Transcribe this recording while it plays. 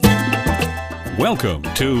Welcome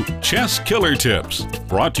to Chess Killer Tips,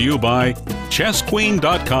 brought to you by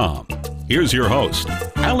ChessQueen.com. Here's your host,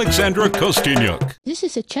 Alexandra Kostyniuk. This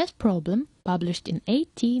is a chess problem published in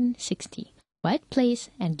 1860. White plays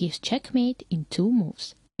and gives checkmate in 2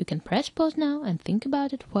 moves. You can press pause now and think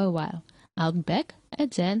about it for a while. I'll be back at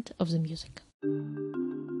the end of the music.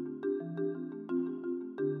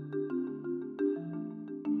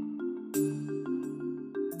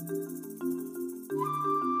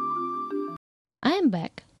 I am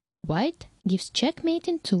back. White gives checkmate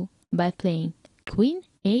in 2 by playing Queen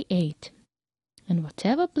A8. And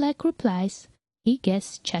whatever black replies, he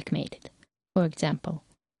gets checkmated. For example,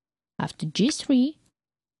 after G3,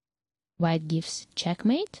 White gives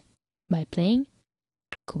checkmate by playing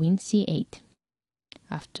Queen C8.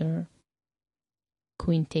 After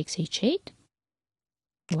Queen takes H8,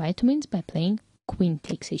 White wins by playing Queen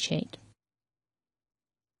takes H8.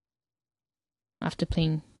 After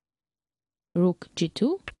playing Rook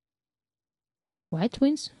G2, White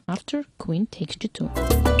wins after Queen takes G2.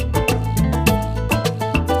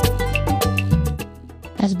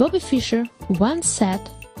 As Bobby Fischer once said,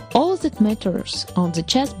 all that matters on the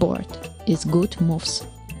chessboard is good moves.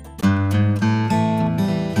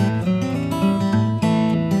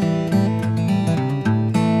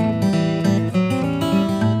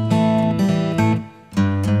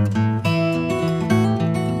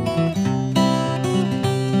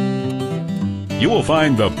 You will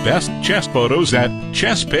find the best chess photos at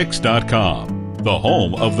ChessPix.com, the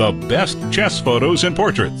home of the best chess photos and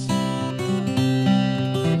portraits.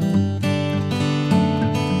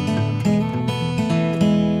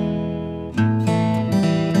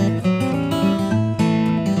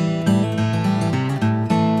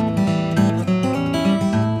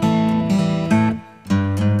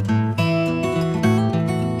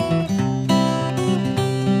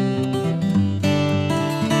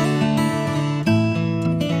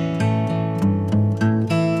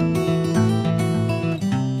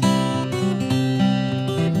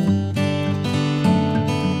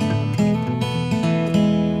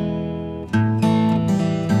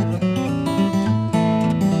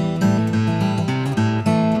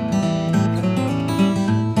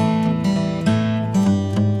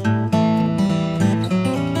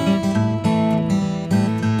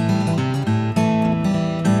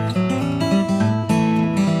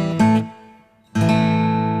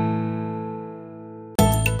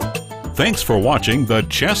 Thanks for watching the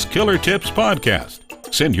Chess Killer Tips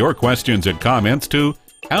podcast. Send your questions and comments to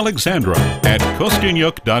Alexandra at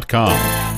Kostyniuk.com.